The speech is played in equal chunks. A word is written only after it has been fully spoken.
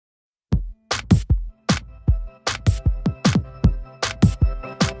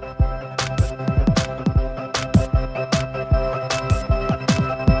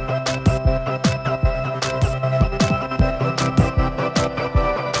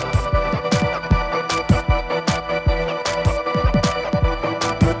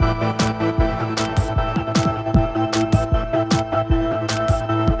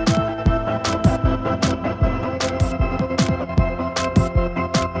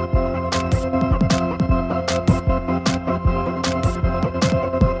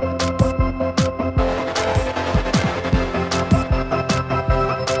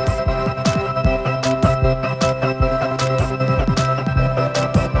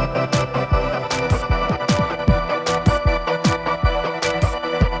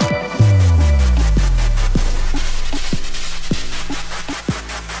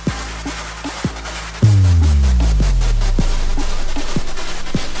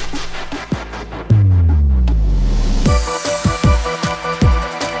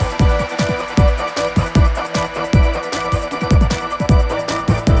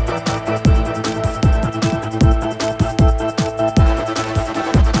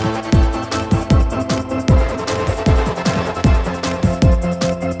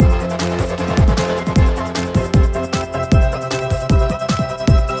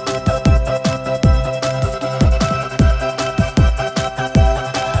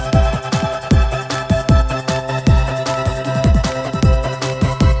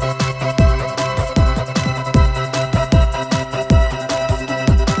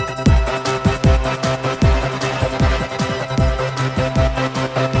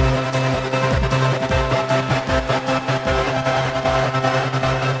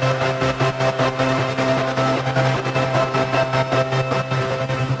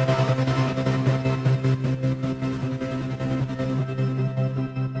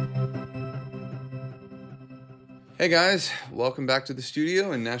Hey guys, welcome back to the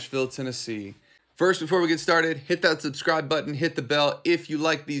studio in Nashville, Tennessee. First, before we get started, hit that subscribe button, hit the bell if you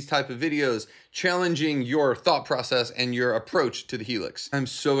like these type of videos, challenging your thought process and your approach to the Helix. I'm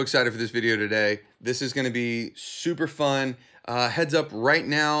so excited for this video today. This is gonna be super fun. Heads up right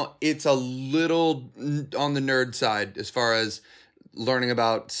now, it's a little on the nerd side as far as learning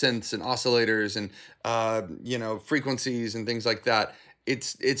about synths and oscillators and frequencies and things like that.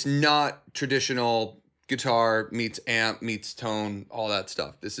 It's not traditional guitar meets amp meets tone, all that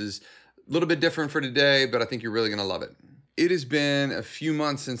stuff. This is a little bit different for today, but I think you're really gonna love it. It has been a few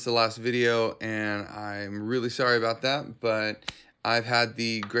months since the last video, and I'm really sorry about that, but I've had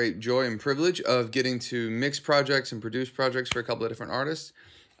the great joy and privilege of getting to mix projects and produce projects for a couple of different artists.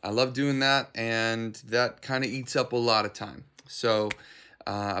 I love doing that, and that kind of eats up a lot of time. So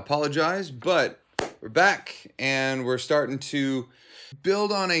I apologize, but we're back, and we're starting to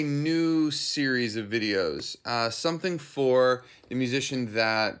build on a new series of videos, something for the musician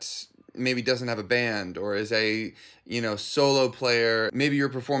that maybe doesn't have a band or is a solo player. Maybe your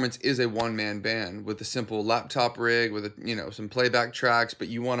performance is a one-man band with a simple laptop rig with some playback tracks, but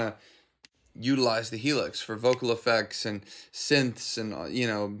you want to utilize the Helix for vocal effects and synths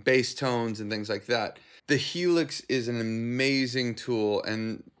and bass tones and things like that. The Helix is an amazing tool,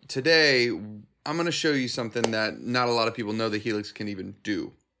 and today I'm going to show you something that not a lot of people know the Helix can even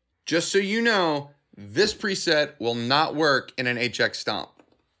do. Just so you know, this preset will not work in an HX Stomp.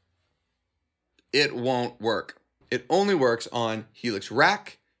 It won't work. It only works on Helix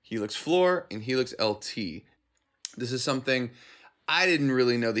Rack, Helix Floor, and Helix LT. This is something I didn't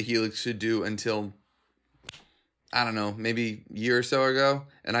really know the Helix could do until, I don't know, maybe a year or so ago,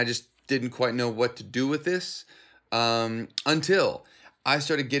 and I just didn't quite know what to do with this until I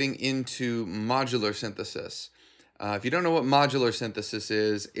started getting into modular synthesis. If you don't know what modular synthesis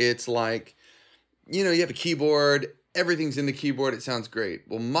is, it's like, you have a keyboard, everything's in the keyboard, it sounds great.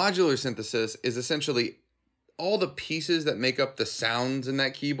 Well, modular synthesis is essentially all the pieces that make up the sounds in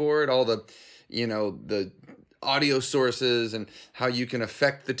that keyboard, all the, the audio sources and how you can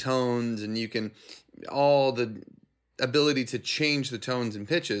affect the tones and all the ability to change the tones and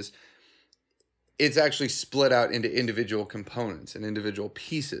pitches. It's actually split out into individual components and individual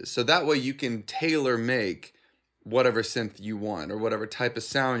pieces. So that way you can tailor make whatever synth you want or whatever type of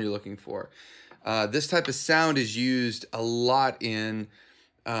sound you're looking for. This type of sound is used a lot in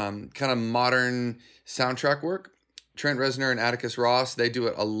kind of modern soundtrack work. Trent Reznor and Atticus Ross, they do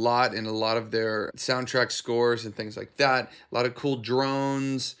it a lot in a lot of their soundtrack scores and things like that. A lot of cool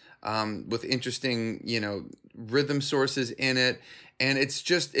drones with interesting, rhythm sources in it. And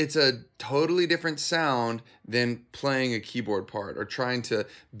it's a totally different sound than playing a keyboard part or trying to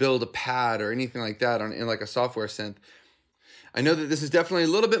build a pad or anything like that in like a software synth. I know that this is definitely a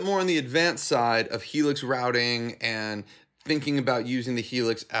little bit more on the advanced side of Helix routing and thinking about using the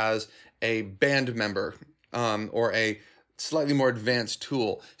Helix as a band member or a slightly more advanced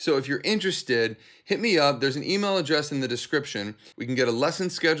tool. So if you're interested, hit me up. There's an email address in the description. We can get a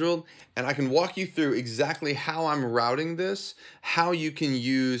lesson scheduled, and I can walk you through exactly how I'm routing this, how you can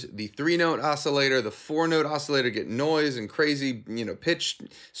use the 3-note oscillator, the 4-note oscillator, get noise and crazy, pitch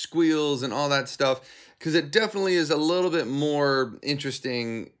squeals and all that stuff, because it definitely is a little bit more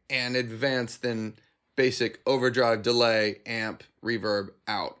interesting and advanced than basic overdrive, delay, amp, reverb,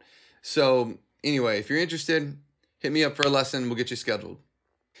 out. So anyway, if you're interested, hit me up for a lesson. We'll get you scheduled.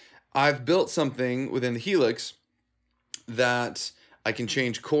 I've built something within the Helix that I can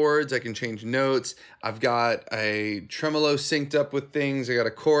change chords. I can change notes. I've got a tremolo synced up with things. I got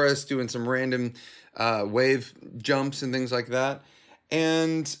a chorus doing some random wave jumps and things like that.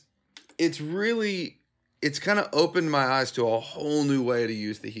 And it's kind of opened my eyes to a whole new way to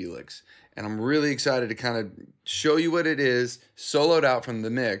use the Helix. And I'm really excited to kind of show you what it is, soloed out from the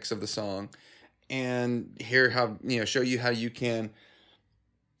mix of the song, and show you how you can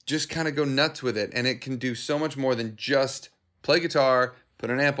just kind of go nuts with it. And it can do so much more than just play guitar, put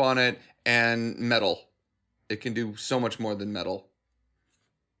an amp on it, and metal. It can do so much more than metal.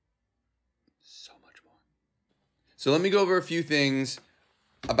 So much more. So let me go over a few things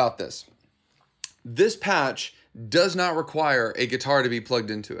about this. This patch does not require a guitar to be plugged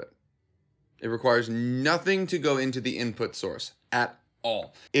into it. It requires nothing to go into the input source at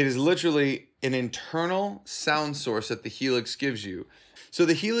all. It is literally an internal sound source that the Helix gives you. So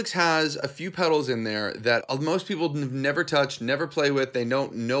the Helix has a few pedals in there that most people have never touched, never play with. They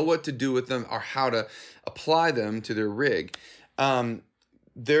don't know what to do with them or how to apply them to their rig.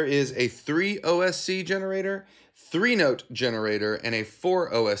 There is a 3 OSC generator, 3-note generator, and a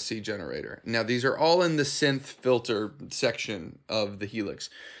 4 OSC generator. Now these are all in the synth filter section of the Helix.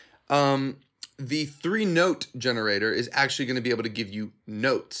 the 3-note generator is actually going to be able to give you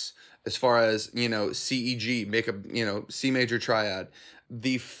notes as far as, you know, CEG, make a, you know, C major triad.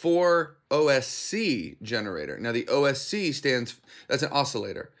 The 4 OSC generator. Now the OSC stands, that's an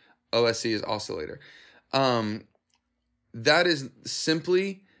oscillator. OSC is oscillator. That is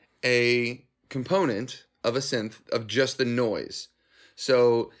simply a component of a synth of just the noise.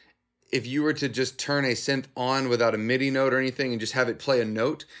 So if you were to just turn a synth on without a MIDI note or anything and just have it play a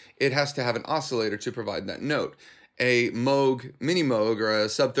note, it has to have an oscillator to provide that note. A Moog, mini Moog, or a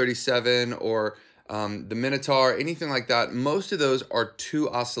Sub 37, or the Minotaur, anything like that, most of those are 2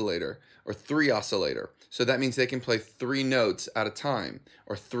 oscillator or 3 oscillator. So that means they can play 3 notes at a time,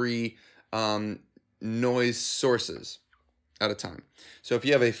 or 3 noise sources at a time. So if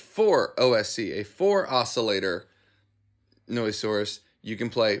you have a 4 OSC, a 4 oscillator noise source, you can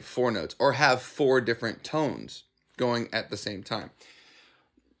play 4 notes or have 4 different tones going at the same time.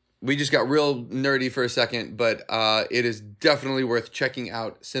 We just got real nerdy for a second, but it is definitely worth checking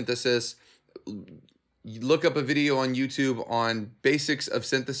out synthesis. Look up a video on YouTube on basics of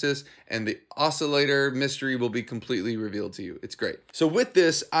synthesis, and the oscillator mystery will be completely revealed to you. It's great. So with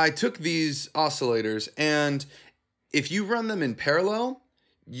this, I took these oscillators, and if you run them in parallel,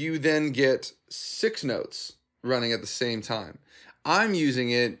 you then get 6 notes running at the same time. I'm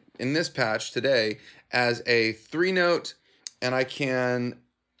using it in this patch today as a 3-note, and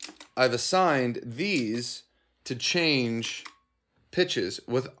I've assigned these to change pitches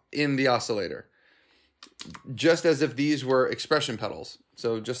within the oscillator, just as if these were expression pedals.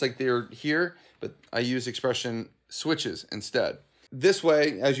 So just like they're here, but I use expression switches instead. This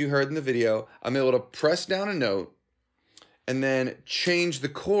way, as you heard in the video, I'm able to press down a note and then change the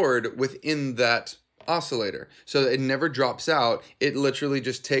chord within that oscillator so that it never drops out. It literally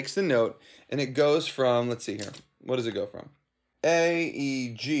just takes the note and it goes from, let's see here, what does it go from? A,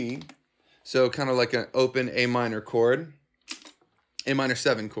 E, G, so kind of like an open A minor chord, A minor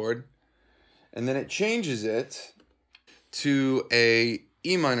 7 chord, and then it changes it to a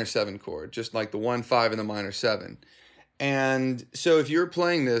E minor 7 chord, just like the 1, 5, and the minor 7. And so if you're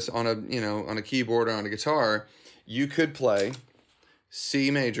playing this on a, you know, on a keyboard or on a guitar, you could play C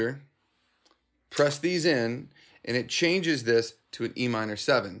major, press these in, and it changes this to an E minor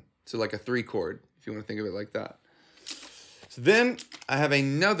 7, so like a 3 chord, if you want to think of it like that. So then I have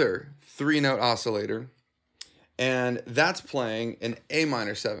another 3-note oscillator, and that's playing an A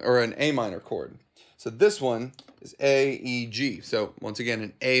minor 7, or an A minor chord. So this one is A, E, G. So once again,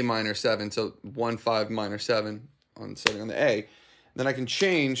 an A minor 7, so 1, 5, minor 7 on starting on the A. Then I can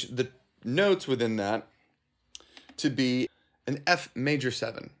change the notes within that to be an F major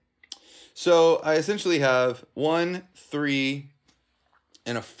 7. So I essentially have 1, 3,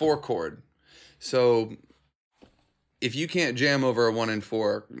 and a 4 chord. So if you can't jam over a 1 and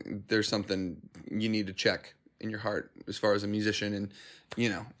 4, there's something you need to check in your heart as far as a musician and, you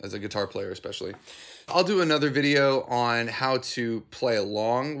know, as a guitar player especially. I'll do another video on how to play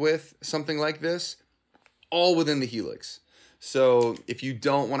along with something like this, all within the Helix. So if you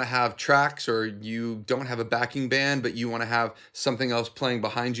don't want to have tracks, or you don't have a backing band, but you want to have something else playing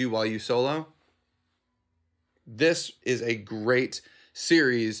behind you while you solo, this is a great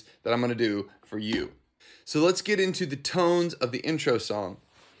series that I'm going to do for you. So let's get into the tones of the intro song.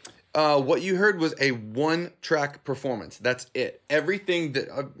 What you heard was a 1-track performance. That's it. Everything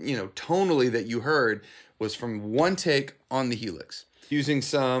that, you know, tonally that you heard was from 1 take on the Helix. Using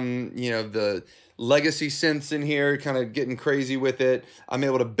some, you know, the legacy synths in here, kind of getting crazy with it. I'm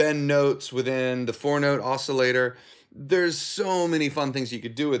able to bend notes within the 4-note oscillator. There's so many fun things you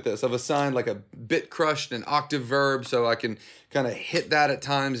could do with this. I've assigned like a bit crushed and octave verb, so I can kind of hit that at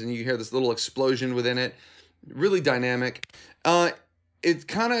times and you hear this little explosion within it. Really dynamic.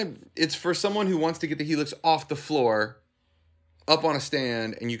 It's for someone who wants to get the Helix off the floor, up on a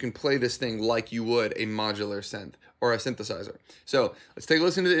stand, and you can play this thing like you would a modular synth or a synthesizer. So let's take a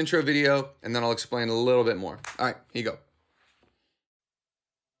listen to the intro video, and then I'll explain a little bit more. All right, here you go.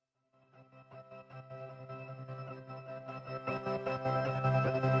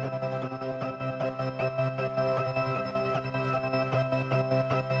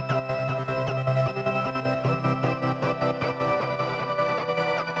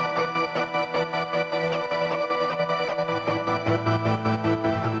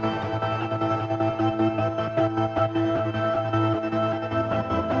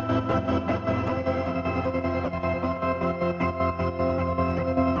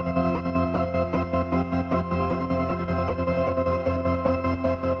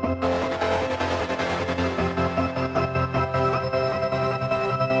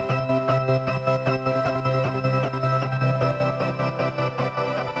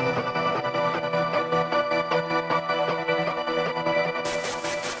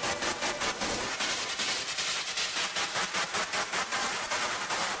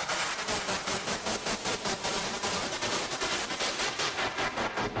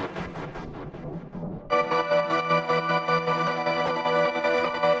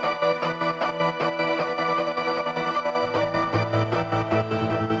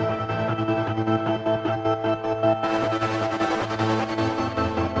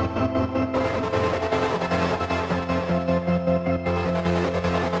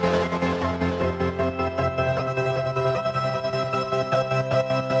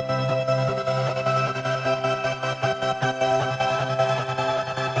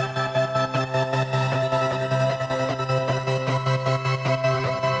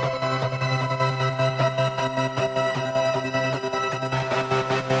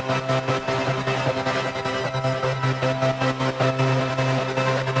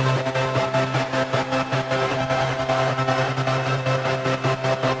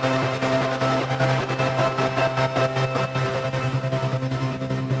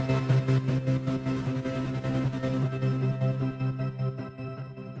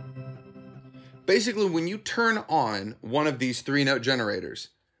 Basically, when you turn on one of these 3-note generators,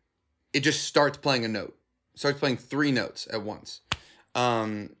 it just starts playing a note. Starts playing 3 notes at once.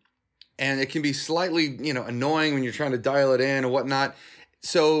 And it can be slightly, annoying when you're trying to dial it in and whatnot.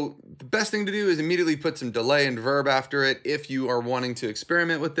 So the best thing to do is immediately put some delay and verb after it if you are wanting to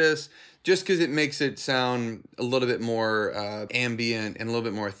experiment with this, just because it makes it sound a little bit more ambient and a little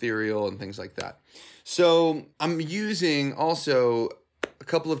bit more ethereal and things like that. So I'm using also a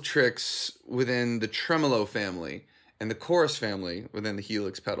couple of tricks within the tremolo family and the chorus family within the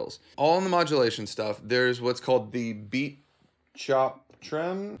Helix pedals. All in the modulation stuff, there's what's called the bleat, chop,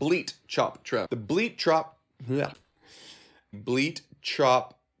 trem. The bleat, chop,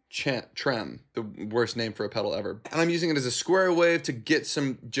 trem, the worst name for a pedal ever. And I'm using it as a square wave to get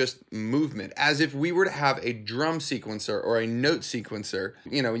some just movement, as if we were to have a drum sequencer or a note sequencer.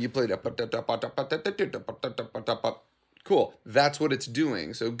 You play cool, that's what it's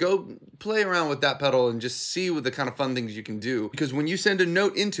doing. So go play around with that pedal and just see what the kind of fun things you can do. Because when you send a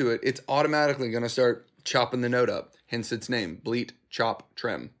note into it, it's automatically gonna start chopping the note up, hence its name, bleat, chop,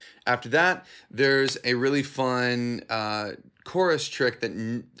 trem. After that, there's a really fun chorus trick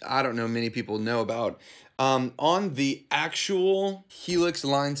that I don't know many people know about. On the actual Helix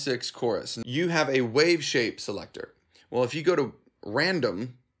Line 6 chorus, you have a wave shape selector. Well, if you go to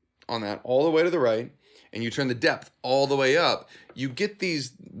random on that all the way to the right, and you turn the depth all the way up, you get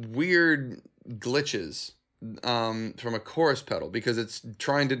these weird glitches from a chorus pedal, because it's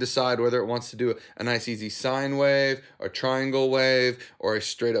trying to decide whether it wants to do a nice easy sine wave, or triangle wave, or a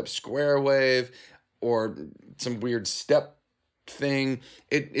straight up square wave, or some weird step thing.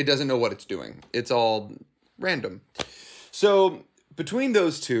 It doesn't know what it's doing. It's all random. So between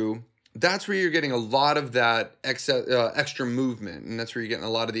those two, that's where you're getting a lot of that extra movement, and that's where you're getting a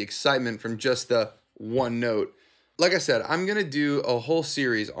lot of the excitement from just the one note. Like I said, I'm gonna do a whole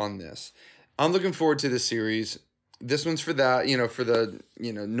series on this. I'm looking forward to this series. This one's for that, for the,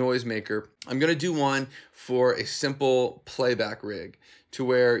 noisemaker. I'm gonna do one for a simple playback rig, to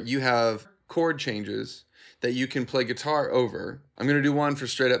where you have chord changes that you can play guitar over. I'm gonna do one for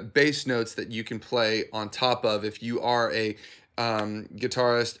straight up bass notes that you can play on top of if you are a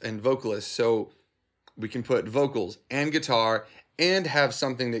guitarist and vocalist. So we can put vocals and guitar and have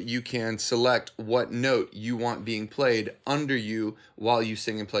something that you can select what note you want being played under you while you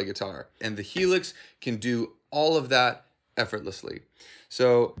sing and play guitar. And the Helix can do all of that effortlessly.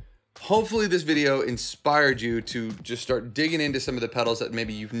 So hopefully this video inspired you to just start digging into some of the pedals that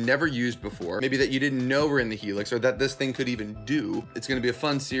maybe you've never used before, maybe that you didn't know were in the Helix, or that this thing could even do. It's gonna be a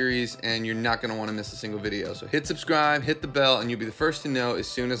fun series, and you're not gonna wanna miss a single video. So hit subscribe, hit the bell, and you'll be the first to know as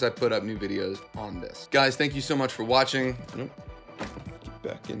soon as I put up new videos on this. Guys, thank you so much for watching. Get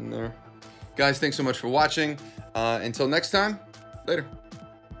back in there. Guys, thanks so much for watching. Until next time, later.